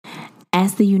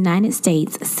As the United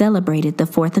States celebrated the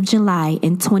 4th of July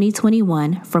in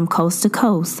 2021 from coast to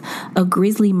coast, a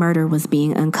grisly murder was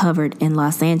being uncovered in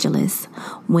Los Angeles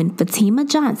when Fatima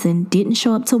Johnson didn't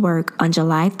show up to work on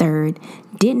July 3rd,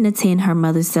 didn't attend her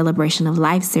mother's celebration of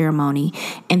life ceremony,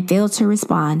 and failed to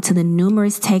respond to the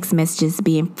numerous text messages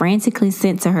being frantically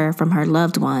sent to her from her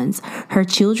loved ones. Her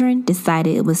children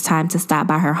decided it was time to stop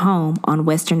by her home on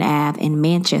Western Ave in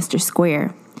Manchester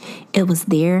Square. It was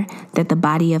there that the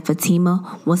body of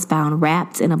Fatima was found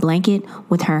wrapped in a blanket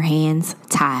with her hands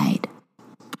tied.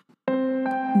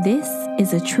 This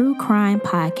is a true crime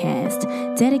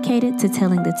podcast dedicated to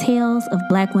telling the tales of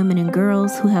Black women and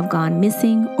girls who have gone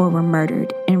missing or were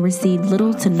murdered and received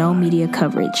little to no media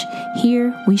coverage.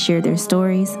 Here, we share their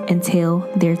stories and tell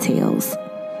their tales.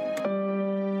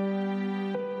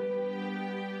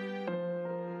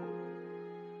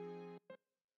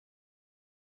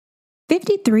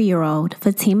 53-year-old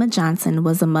Fatima Johnson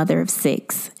was a mother of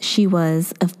 6. She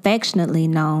was affectionately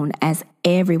known as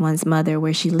everyone's mother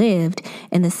where she lived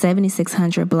in the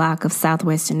 7600 block of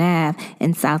Southwestern Ave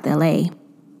in South LA.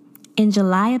 In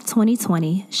July of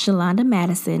 2020, Shalonda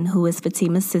Madison, who is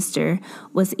Fatima's sister,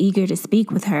 was eager to speak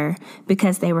with her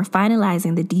because they were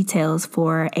finalizing the details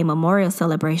for a memorial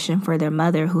celebration for their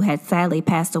mother who had sadly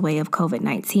passed away of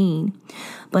COVID-19.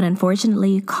 But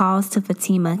unfortunately, calls to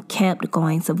Fatima kept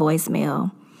going to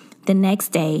voicemail. The next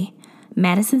day,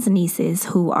 Madison's nieces,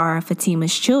 who are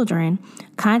Fatima's children,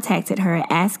 contacted her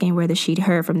asking whether she'd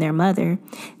heard from their mother.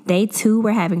 They too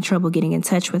were having trouble getting in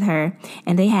touch with her,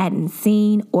 and they hadn't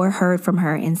seen or heard from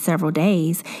her in several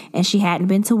days, and she hadn't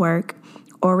been to work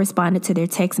or responded to their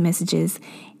text messages.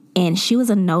 And she was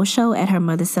a no-show at her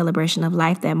mother's celebration of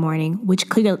life that morning, which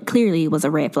clearly was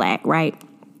a red flag, right?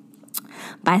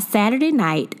 By Saturday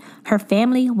night, her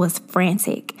family was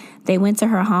frantic. They went to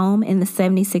her home in the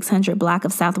 7600 block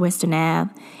of Southwestern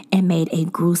Ave and made a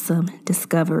gruesome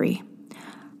discovery.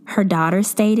 Her daughter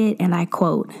stated, and I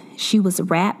quote, "She was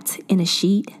wrapped in a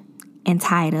sheet and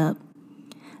tied up,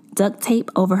 duct tape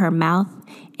over her mouth,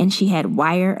 and she had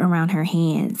wire around her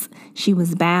hands. She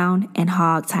was bound and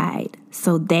hog-tied,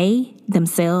 so they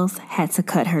themselves had to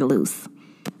cut her loose."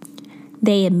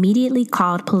 They immediately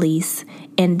called police,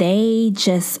 and they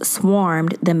just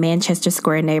swarmed the Manchester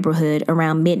Square neighborhood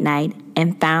around midnight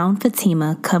and found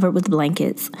Fatima covered with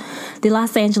blankets. The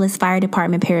Los Angeles Fire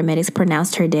Department paramedics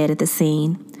pronounced her dead at the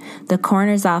scene. The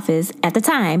coroner's office at the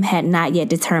time had not yet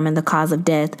determined the cause of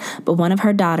death, but one of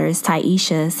her daughters,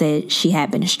 Taisha, said she had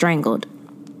been strangled.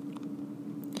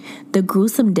 The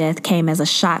gruesome death came as a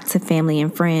shock to family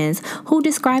and friends, who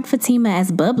described Fatima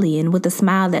as bubbly and with a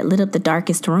smile that lit up the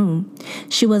darkest room.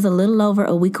 She was a little over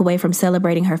a week away from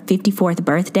celebrating her 54th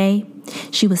birthday.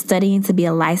 She was studying to be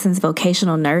a licensed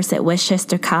vocational nurse at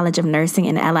Westchester College of Nursing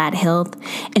and Allied Health,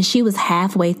 and she was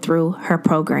halfway through her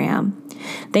program.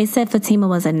 They said Fatima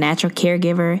was a natural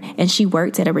caregiver, and she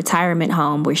worked at a retirement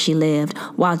home where she lived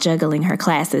while juggling her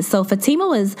classes. So Fatima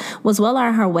was well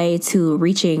on her way to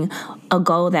reaching a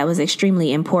goal that was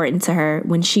extremely important to her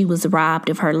when she was robbed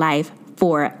of her life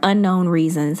for unknown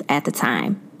reasons at the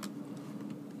time.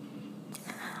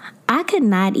 I could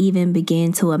not even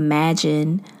begin to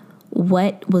imagine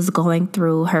what was going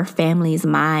through her family's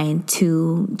mind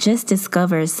to just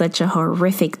discover such a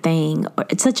horrific thing, or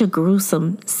such a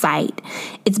gruesome sight.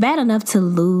 It's bad enough to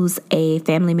lose a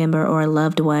family member or a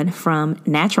loved one from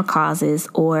natural causes,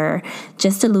 or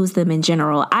just to lose them in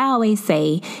general. I always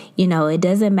say, it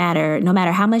doesn't matter, no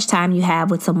matter how much time you have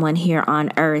with someone here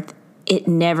on earth, it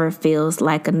never feels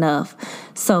like enough.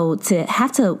 So to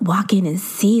have to walk in and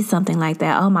see something like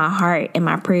that, my heart and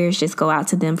my prayers just go out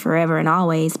to them forever and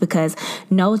always, because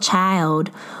no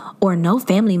child or no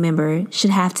family member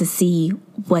should have to see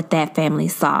what that family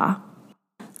saw.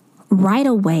 Right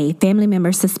away, family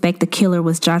members suspect the killer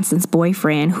was Johnson's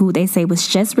boyfriend, who they say was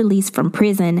just released from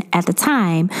prison at the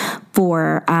time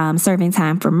for serving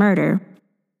time for murder.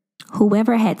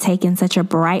 Whoever had taken such a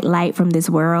bright light from this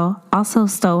world also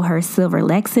stole her silver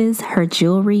Lexus, her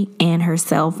jewelry, and her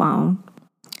cell phone.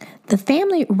 The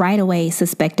family right away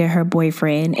suspected her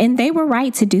boyfriend, and they were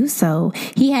right to do so.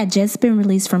 He had just been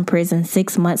released from prison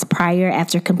 6 months prior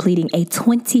after completing a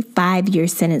 25-year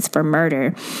sentence for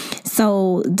murder.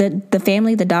 So the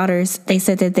family, the daughters, they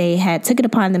said that they had took it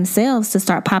upon themselves to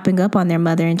start popping up on their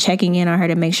mother and checking in on her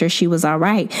to make sure she was all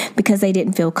right, because they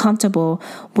didn't feel comfortable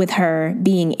with her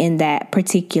being in that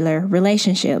particular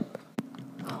relationship.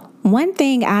 One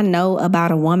thing I know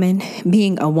about a woman,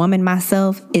 being a woman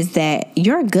myself, is that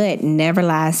your gut never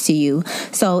lies to you.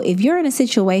 So if you're in a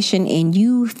situation and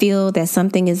you feel that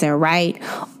something isn't right,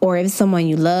 or if someone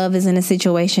you love is in a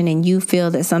situation and you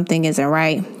feel that something isn't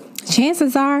right,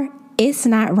 chances are it's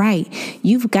not right.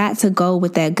 You've got to go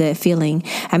with that gut feeling.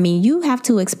 I mean, you have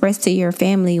to express to your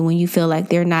family when you feel like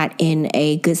they're not in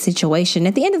a good situation.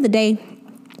 At the end of the day,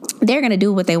 they're going to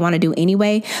do what they want to do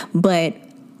anyway, but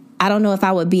I don't know if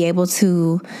I would be able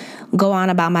to go on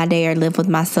about my day or live with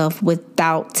myself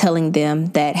without telling them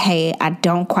that, hey, I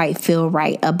don't quite feel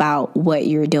right about what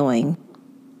you're doing.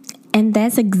 And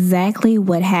that's exactly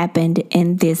what happened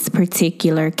in this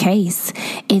particular case.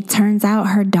 It turns out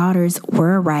her daughters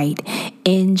were right.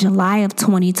 In July of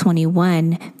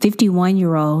 2021,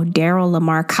 51-year-old Daryl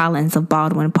Lamar Collins of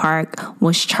Baldwin Park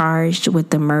was charged with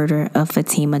the murder of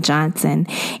Fatima Johnson.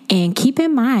 And keep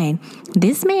in mind,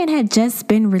 this man had just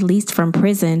been released from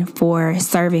prison for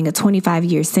serving a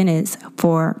 25-year sentence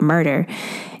for murder.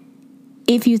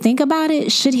 If you think about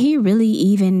it, should he really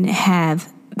even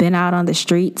have been out on the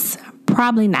streets?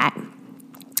 Probably not.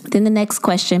 Then the next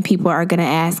question people are going to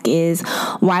ask is,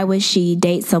 why would she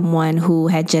date someone who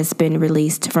had just been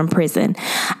released from prison?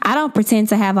 I don't pretend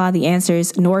to have all the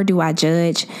answers, nor do I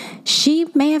judge. She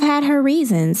may have had her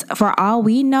reasons. For all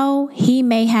we know, he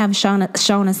may have shown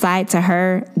a side to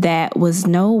her that was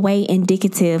no way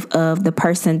indicative of the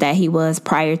person that he was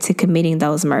prior to committing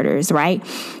those murders, right?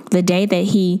 The day that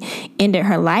he ended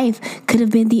her life could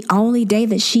have been the only day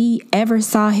that she ever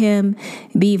saw him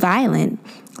be violent.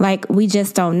 Like, we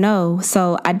just don't know.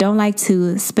 So I don't like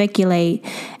to speculate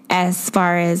as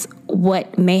far as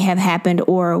what may have happened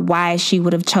or why she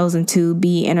would have chosen to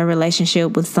be in a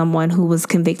relationship with someone who was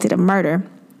convicted of murder.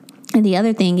 And the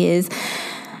other thing is,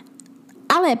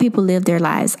 I let people live their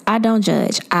lives. I don't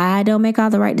judge. I don't make all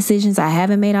the right decisions. I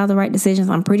haven't made all the right decisions.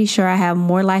 I'm pretty sure I have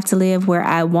more life to live where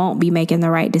I won't be making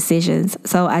the right decisions.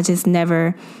 So I just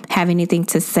never have anything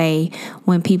to say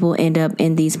when people end up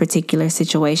in these particular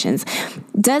situations.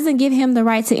 Doesn't give him the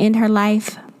right to end her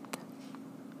life,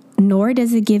 nor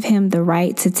does it give him the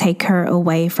right to take her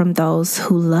away from those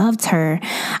who loved her.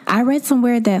 I read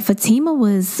somewhere that Fatima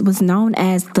was known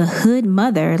as the hood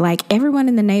mother. Like, everyone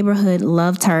in the neighborhood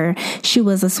loved her. She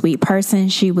was a sweet person.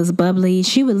 She was bubbly.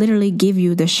 She would literally give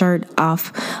you the shirt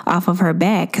off of her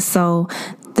back. So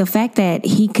the fact that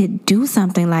he could do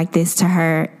something like this to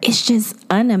her, it's just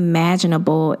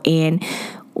unimaginable. And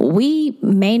we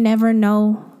may never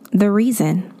know the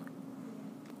reason.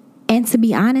 And to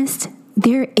be honest,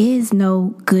 there is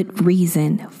no good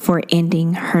reason for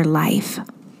ending her life.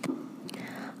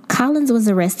 Collins was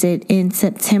arrested in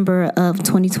September of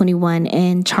 2021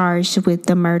 and charged with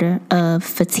the murder of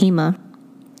Fatima.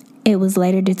 It was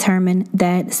later determined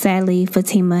that, sadly,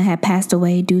 Fatima had passed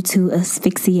away due to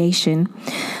asphyxiation.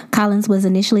 Collins was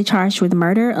initially charged with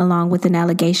murder, along with an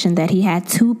allegation that he had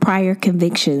 2 prior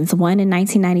convictions, one in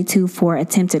 1992 for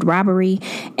attempted robbery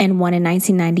and one in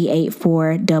 1998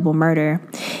 for double murder.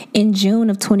 In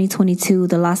June of 2022,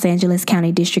 the Los Angeles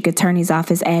County District Attorney's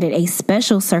Office added a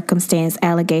special circumstance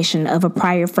allegation of a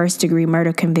prior first-degree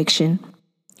murder conviction.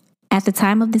 At the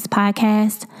time of this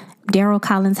podcast, Daryl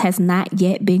Collins has not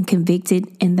yet been convicted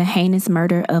in the heinous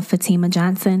murder of Fatima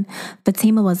Johnson.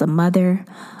 Fatima was a mother,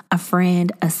 a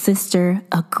friend, a sister,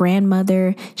 a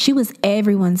grandmother. She was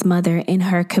everyone's mother in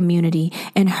her community,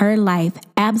 and her life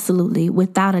absolutely,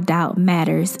 without a doubt,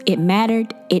 matters. It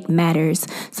mattered. It matters.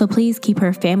 So please keep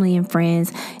her family and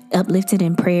friends uplifted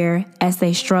in prayer as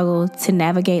they struggle to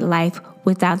navigate life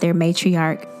without their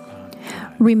matriarch.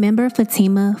 Remember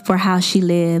Fatima for how she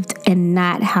lived and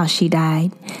not how she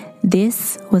died.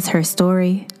 This was her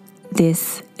story.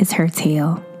 This is her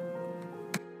tale.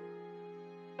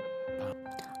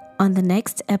 On the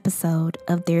next episode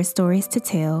of Their Stories to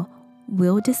Tell,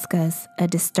 we'll discuss a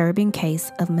disturbing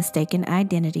case of mistaken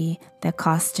identity that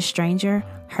cost a stranger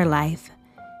her life.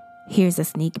 Here's a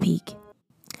sneak peek.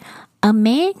 A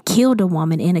man killed a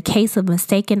woman in a case of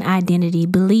mistaken identity,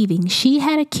 believing she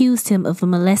had accused him of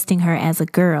molesting her as a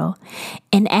girl.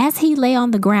 And as he lay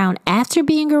on the ground after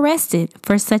being arrested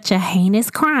for such a heinous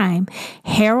crime,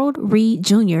 Harold Reed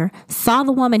Jr. saw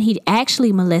the woman he'd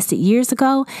actually molested years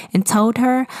ago and told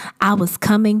her, "I was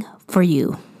coming for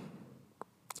you."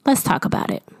 Let's talk about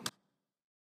it.